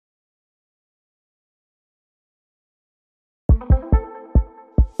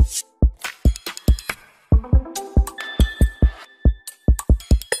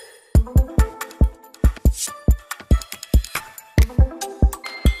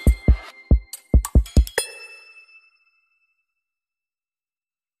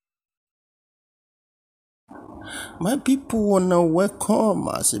My people wanna welcome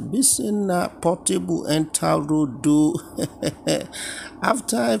as a busy Portable enter road do.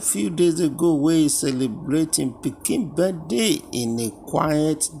 After a few days ago, we celebrating Pikin birthday in a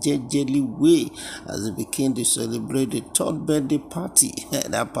quiet, jejely way as it began to celebrate the third birthday party.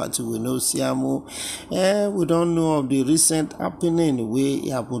 That party we know Siamo. We don't know of the recent happening where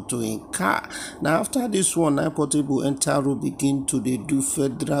it happened to in car. Now after this one, Portable enter road begin to do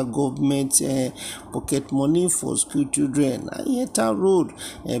federal government pocket money for school children. Enter road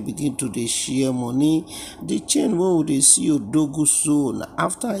begin to share money. The chain where they see Odogu soon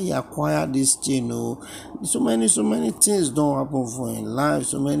after he acquired this chain. So many things don't happen for in life.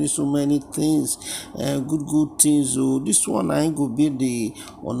 So many things, good things. This one I ain't go be the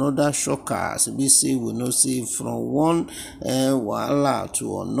another shocker. As we say, we know say from one wahala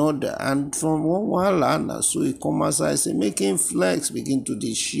to another, and from one wahala so e come outside say making flex begin to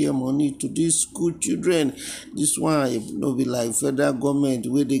share money to these school children. This one no be like federal government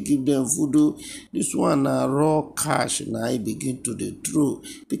where they give them food. This one raw cash. Now I begin to throw.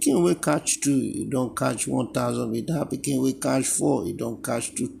 Pikin we catch 2, you don't catch 1,000 with that. Pikin we catch 4, you don't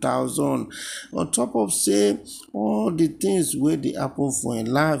catch 2,000. On top of say all the things where they happen for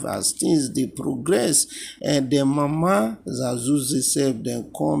in life as things they progress, and the mama Zazu self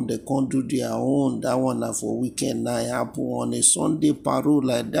then they come do their own. That one for weekend now happen on a Sunday parole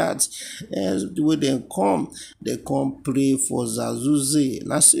like that. The way they come pray for Zazuze.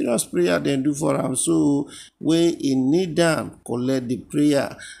 Now serious prayer they do for him. So when he need them, collect the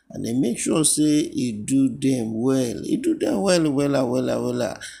prayer and they make sure say he do them well. He do them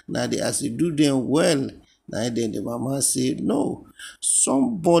well. Now as he do them well, now then the mama say no.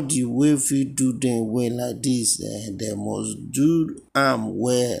 Somebody will fit do them well like this, they must do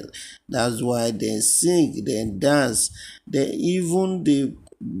well. That's why they sing, they dance, they even they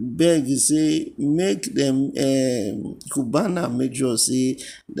beg say make them Cubana make sure say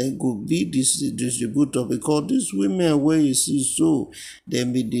they go be this distributor, because these women where you see so they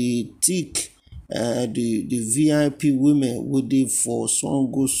be the thick the VIP women with the for song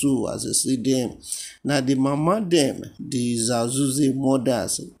go so as I see them. Now the mama them, the Zazuze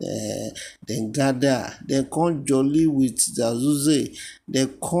mothers, then gather, they come jolly with Zazuze, they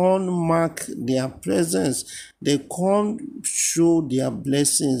come mark their presence, they come show their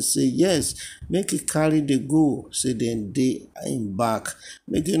blessings, say yes, make it carry the go, say then they in back,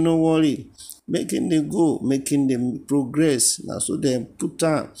 make it no worry, making them go, making them progress. Now so then put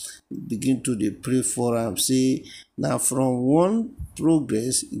on, begin to pray for them, say now from one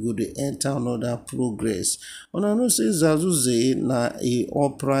progress you go to enter another progress. And I know say Zazuze na a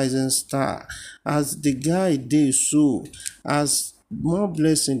uprising star, as the guy dey so as more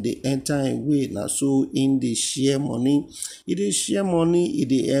blessing they enter in way. Now so in the share money, it is share money, it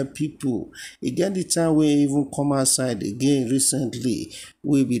dey help people. Again the time we even come outside again recently,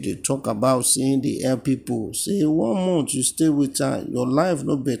 we be dey talk about saying the help people. Say 1 month you stay with her, your life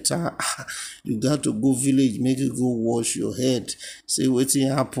no better. You got to go village, make you go wash your head. Say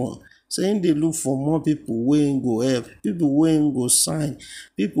wetin happen. Saying they look for more people wey go help, people wey go sign,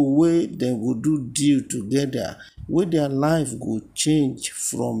 people wey dem go do deal together, where their life go change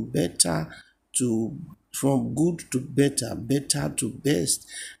from good to better to best,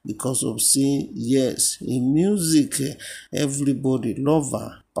 because of saying yes. In music, everybody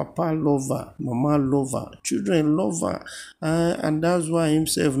lover, papa lover, mama lover, children lover, and that's why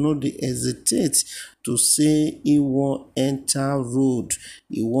himself no dey hesitate to say he won't enter road,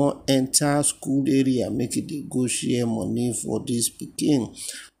 he won't enter school area, make it dey go share money for this Pikin.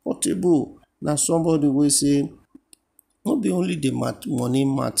 Portable now somebody will say not be only the money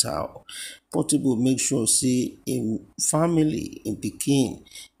matter. Portable make sure say in family, in Pikin,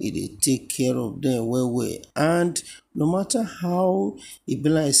 they take care of them well, and no matter how it be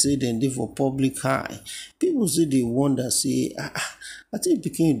like say them dey for public eye, people say they wonder say I think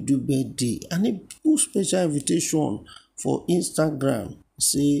Pikin do birthday and they put special invitation for Instagram,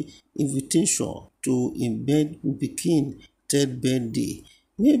 say invitation to embed Pikin 3rd birthday.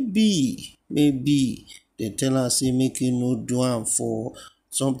 Maybe they tell us say make you no do am for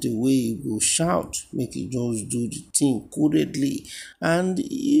something where you go shout, make you just do the thing correctly. And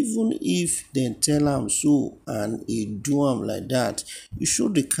even if they tell am so and he do am like that, you show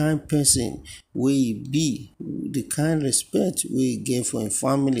the kind person wey e be, the kind respect wey e get for im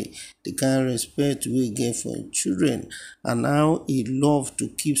family, the kind respect wey e get for im children, and how e love to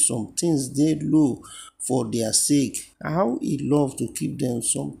keep some things dey low for their sake, how e love to keep them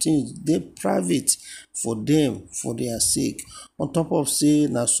some things dey private for them for their sake. On top of say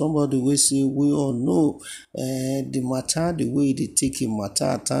na somebody wey say we all know the matter, the way e dey take im matter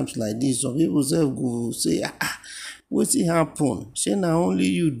at times like this. Some people sef go say wetin happen? Shey na only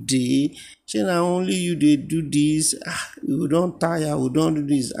you dey? Shey na only you dey do this? We don tire, we don do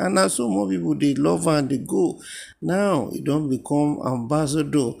this. And na so more people dey love am dey go. Now e don become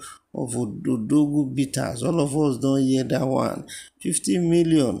ambassador of Odogu bitters. All of us don hear that one. 50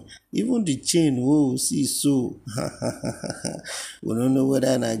 million. Even the chain wey we see so. We don't know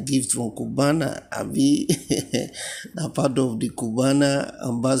whether na gift from Cubana abi na part of the Cubana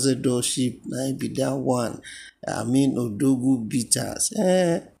ambassadorship. Na it be that one. I mean Odogu bitters.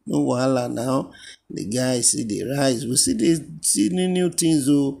 No wahala now. The guy see the rise. We see new things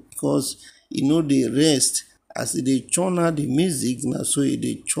because e no dey rest. As e dey churn out the music, na so e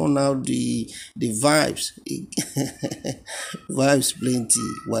dey churn out the vibes. Vibes plenty.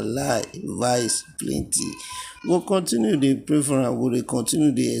 Wallahi, vibes plenty. We'll continue dey pray for am. We'll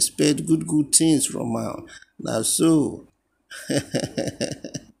continue dey expect good things from am. Na so.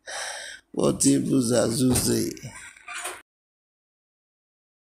 What people Zazu say.